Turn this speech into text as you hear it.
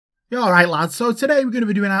Yeah, alright lads, so today we're going to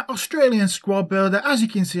be doing our Australian squad builder. As you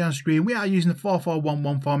can see on screen, we are using the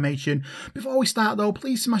 4-4-1-1 formation. Before we start though,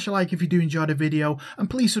 please smash a like if you do enjoy the video, and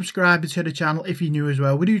please subscribe to the channel if you're new as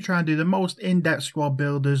well. We do try and do the most in-depth squad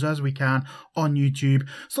builders as we can on YouTube.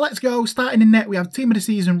 So let's go. Starting in net, we have team of the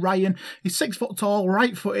season Ryan. He's 6 foot tall,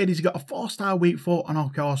 right footed, he's got a 4-star weak foot and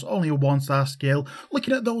of course only a 1-star skill.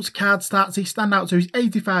 Looking at those card stats, he stand out to his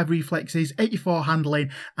 85 reflexes, 84 handling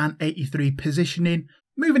and 83 positioning.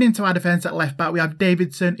 Moving into our defence at left back, we have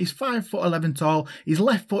Davidson. He's 5'11" tall, he's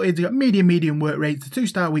left footed, he's got medium work rate,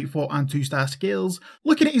 2-star weak foot and 2-star skills.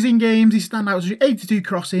 Looking at his in-games, he stands out as 82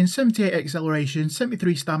 crossing, 78 acceleration,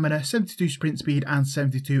 73 stamina, 72 sprint speed and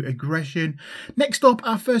 72 aggression. Next up,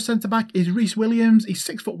 our first centre-back is RHYS Williams. He's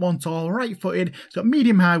 6'1" tall, right footed, he's got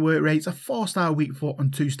medium-high work rates, a 4-star weak foot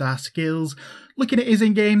and 2-star skills. Looking at his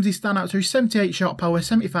in-games, he stands out to 78 shot power,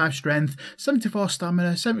 75 strength, 74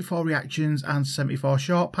 stamina, 74 reactions and 74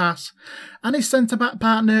 short pass. And his centre-back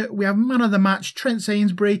partner, we have man of the match, Trent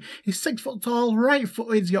Sainsbury. He's 6 foot tall, right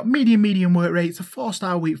footed, he's got medium work rates, a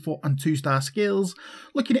 4-star weak foot and 2-star skills.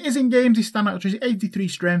 Looking at his in-games, he stands out to 83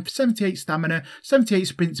 strength, 78 stamina, 78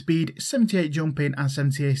 sprint speed, 78 jumping and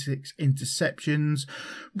 76 interceptions.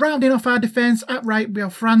 Rounding off our defence, at right we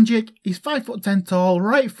have FRANJIC. He's 5'10" tall,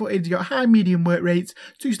 right footed, he's got high medium work rates,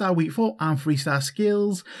 2-star weak foot and 3-star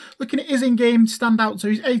skills. Looking at his in-game, stand out to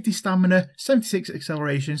his 80 stamina, 76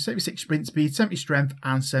 acceleration, 76 sprint speed, 70 strength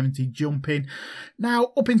and 70 jumping.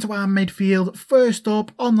 Now up into our midfield. First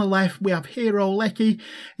up on the left we have hero LECKIE.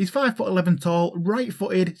 He's 5'11" tall, right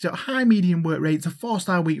footed, he's got high medium work rates, a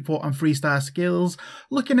 4-star weak foot and 3-star skills.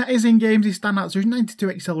 Looking at his in-games, he stand out to his 92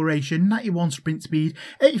 acceleration, 91 sprint speed,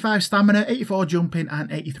 85 stamina, 84 jumping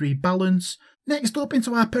and 83 balance. Next up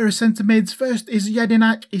into our pair of centre mids, first is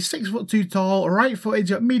JEDINAK. He's 6'2" tall, right footed,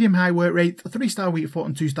 he's got medium high work rate, a 3-star weak foot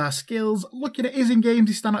and 2-star skills. Looking at his in-games,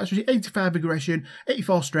 he stands out to 85 aggression,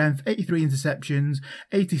 84 strength, 83 interceptions,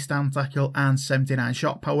 80 stand tackle and 79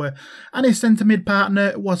 shot power. And his centre mid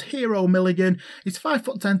partner was hero MILLIGAN. He's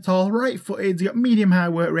 5'10" tall, right footed, he's got medium high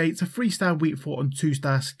work rates, a 3-star weak foot and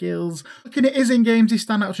 2-star skills. Looking at his in-games, he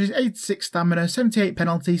stands out to his 86 stamina, 78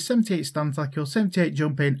 penalty, 78 stand tackle, 78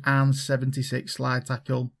 jumping and 76 slide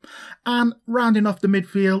tackle. And rounding off the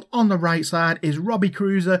midfield on the right side is ROBBIE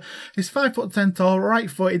KRUSE. He's 5'10" tall,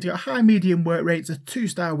 right footed, he's got high medium work rates, a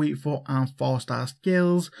 2-star weak foot and 4-star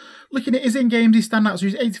skills. Looking at his in-games, he stands out to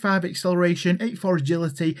his 85 acceleration, 84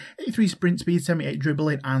 agility, 83 sprint speed, 78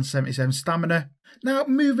 dribbling and 77 stamina. Now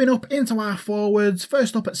moving up into our forwards,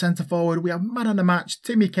 first up at centre forward we have man of the match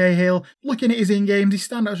MOTM CAHILL. Looking at his in-games, he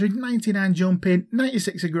stands out with 99 jumping,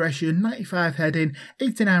 96 aggression, 95 heading,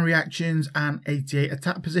 89 reactions and 88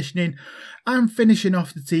 attack positioning. And finishing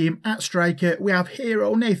off the team at striker we have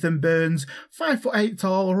hero Nathan Burns, 5'8"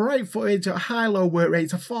 tall, right footed, got high low work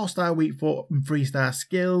rate, a 4-star weak foot and 3-star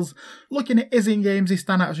skills. Looking at his in-games, he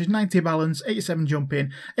stands out with 90 balance, 87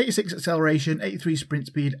 jumping, 86 acceleration, 83 sprint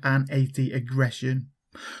speed and 80 aggression.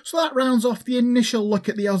 So that rounds off the initial look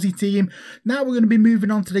at the Aussie team. Now we're going to be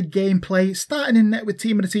moving on to the gameplay, starting in net with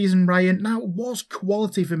team of the season Ryan. Now it was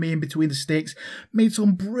quality for me in between the sticks, made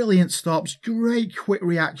some brilliant stops, great quick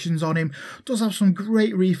reactions on him, does have some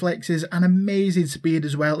great reflexes and amazing speed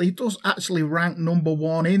as well. He does actually rank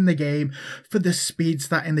 #1 in the game for the speed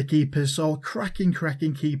stat in the keepers, so cracking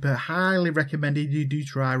keeper, highly recommended you do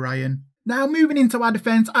try Ryan. Now moving into our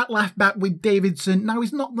defence at left back with Davidson. Now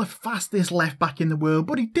he's not the fastest left back in the world,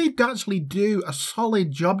 but he did actually do a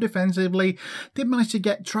solid job defensively. Did manage to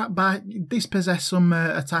get trapped back, dispossess some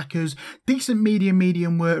attackers, decent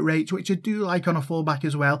medium work rate, which I do like on a fullback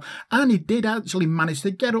as well. And he did actually manage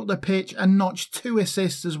to get up the pitch and notch 2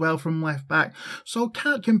 assists as well from left back. So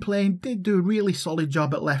can't complain, did do a really solid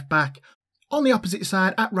job at left back. On the opposite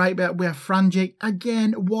side, at right back, we have FRANJIC.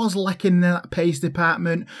 Again, was lacking in that pace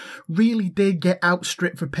department. Really did get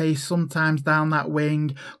outstripped for pace sometimes down that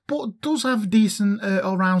wing, but does have decent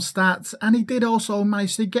all-round stats. And he did also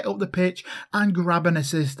manage to get up the pitch and grab an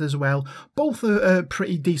assist as well. Both are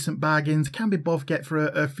pretty decent bargains. Can be both get for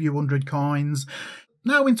a few hundred coins.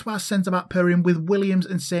 Now into our centre-back pairing with Williams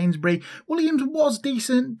and Sainsbury. Williams was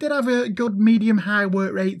decent, did have a good medium-high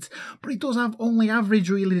work rate, but he does have only average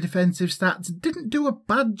really defensive stats. Didn't do a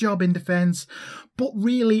bad job in defence, but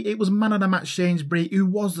really it was man of the match Sainsbury who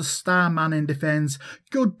was the star man in defence.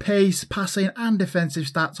 Good pace, passing and defensive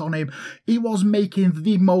stats on him. He was making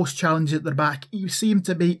the most challenges at the back. He seemed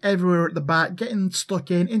to be everywhere at the back, getting stuck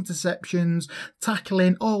in, interceptions,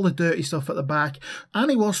 tackling, all the dirty stuff at the back. And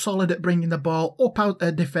he was solid at bringing the ball up out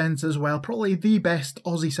of defence as well. Probably the best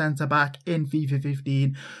Aussie centre-back in FIFA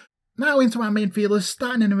 15. Now into our midfielders,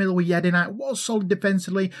 starting in the middle with JEDINAK, was solid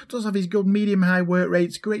defensively, does have his good medium-high work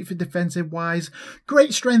rates, great for defensive-wise,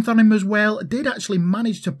 great strength on him as well, did actually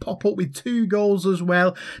manage to pop up with 2 goals as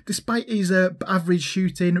well, despite his average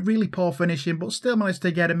shooting, really poor finishing, but still managed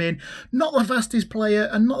to get him in. Not the fastest player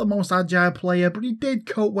and not the most agile player, but he did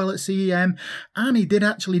cope well at CEM, and he did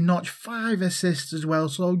actually notch 5 assists as well,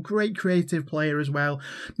 so great creative player as well.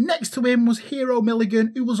 Next to him was Hero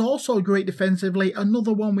MILLIGAN, who was also great defensively,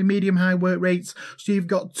 another one with medium high work rates, so you've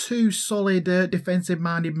got 2 solid defensive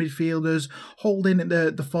minded midfielders holding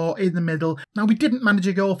the fort in the middle. Now we didn't manage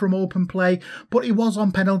a goal from open play, but he was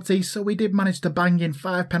on penalties, so we did manage to bang in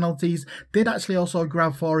 5 penalties, did actually also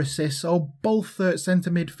grab 4 assists, so both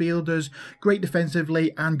centre midfielders great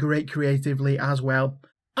defensively and great creatively as well.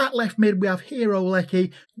 At left mid we have Hero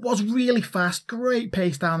LECKIE, was really fast, great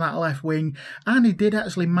pace down that left wing, and he did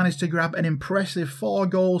actually manage to grab an impressive 4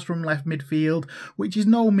 goals from left midfield, which is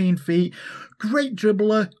no mean feat. Great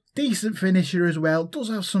dribbler, decent finisher as well, does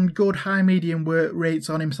have some good high medium work rates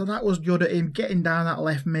on him, so that was good at him getting down that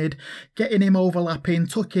left mid, getting him overlapping,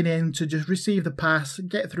 tucking in to just receive the pass,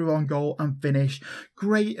 get through on goal and finish.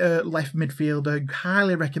 Great left midfielder,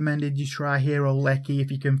 highly recommended you try Hero LECKIE if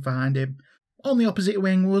you can find him. On the opposite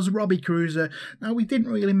wing was ROBBIE KRUSE. Now we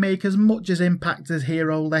didn't really make as much as impact as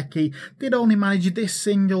Hero LECKIE, did only manage this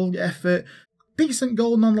single effort. Decent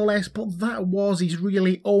goal nonetheless, but that was his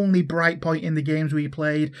really only bright point in the games we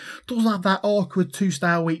played. Does have that awkward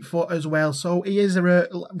 2-star weak foot as well, so he is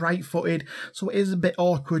right footed, so it is a bit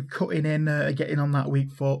awkward cutting in, getting on that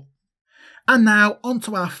weak foot. And now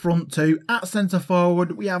onto our front 2. At centre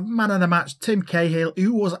forward we have man of the match Tim Cahill,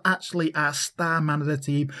 who was actually our star man of the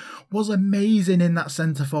team, was amazing in that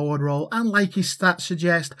centre forward role, and like his stats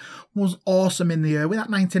suggest, was awesome in the air with that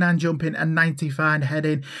 99 jumping and 95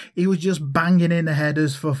 heading. He was just banging in the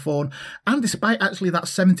headers for fun, and despite actually that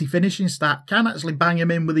 70 finishing stat, can actually bang him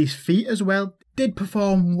in with his feet as well. Did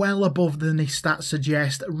perform well above than his stats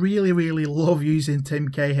suggest. Really love using Tim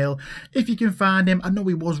Cahill. If you can find him, I know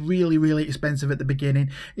he was really expensive at the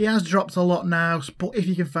beginning. He has dropped a lot now, but if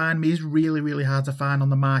you can find him, he's really hard to find on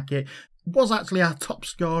the market. Was actually our top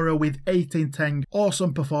scorer with 18-10.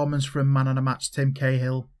 Awesome performance from man of the match Tim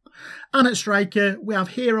Cahill. And at striker we have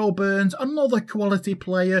Hero Burns, another quality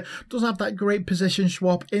player, does have that great position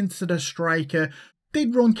swap into the striker.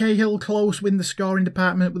 Did run Cahill close in the scoring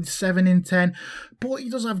department with 7 in 10, but he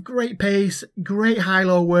does have great pace, great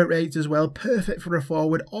high-low work rates as well, perfect for a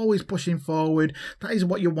forward, always pushing forward. That is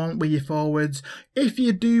what you want with your forwards. If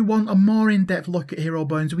you do want a more in-depth look at Hero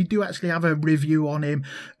Burns, we do actually have a review on him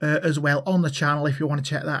as well on the channel if you want to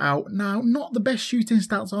check that out. Now, not the best shooting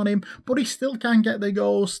stats on him, but he still can get the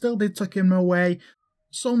goals, still did tuck him away.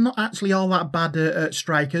 So not actually all that bad at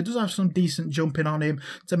striker, does have some decent jumping on him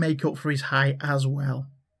to make up for his height as well.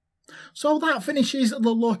 So that finishes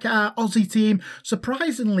the look at our Aussie team.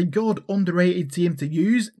 Surprisingly good, underrated team to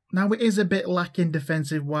use. Now it is a bit lacking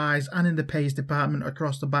defensive wise and in the pace department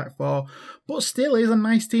across the back 4, but still is a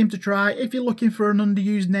nice team to try if you're looking for an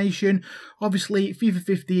underused nation. Obviously FIFA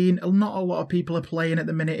 15, not a lot of people are playing at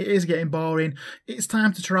the minute, it is getting boring. It's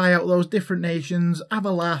time to try out those different nations, have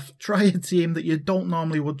a laugh, try a team that you don't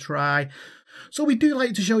normally would try. So we do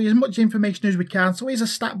like to show you as much information as we can. So here's a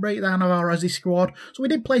stat breakdown of our Aussie squad. So we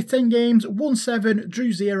did play 10 games, won 7,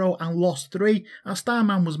 drew 0 and lost 3. Our star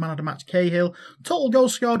man was man of the match Cahill. Total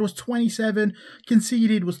goals scored was 27,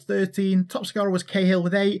 conceded was 13, top scorer was Cahill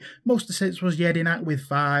with 8, most assists was JEDINAK with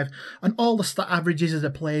 5, and all the stat averages of the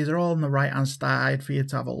players are all on the right hand side for you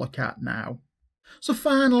to have a look at now. So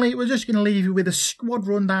finally, we're just going to leave you with a squad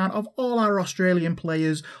rundown of all our Australian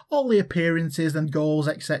players, all the appearances and goals,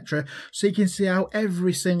 etc. So you can see how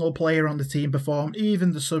every single player on the team performed,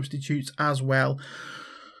 even the substitutes as well.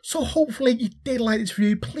 So hopefully you did like this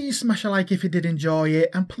review. Please smash a like if you did enjoy it,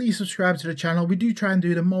 and please subscribe to the channel. We do try and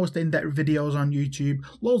do the most in-depth videos on YouTube.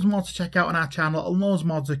 Loads more to check out on our channel and loads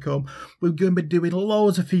more to come. We're going to be doing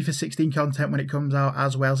loads of FIFA 16 content when it comes out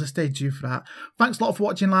as well, so stay tuned for that. Thanks a lot for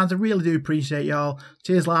watching, lads. I really do appreciate y'all.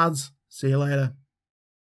 Cheers, lads. See you later.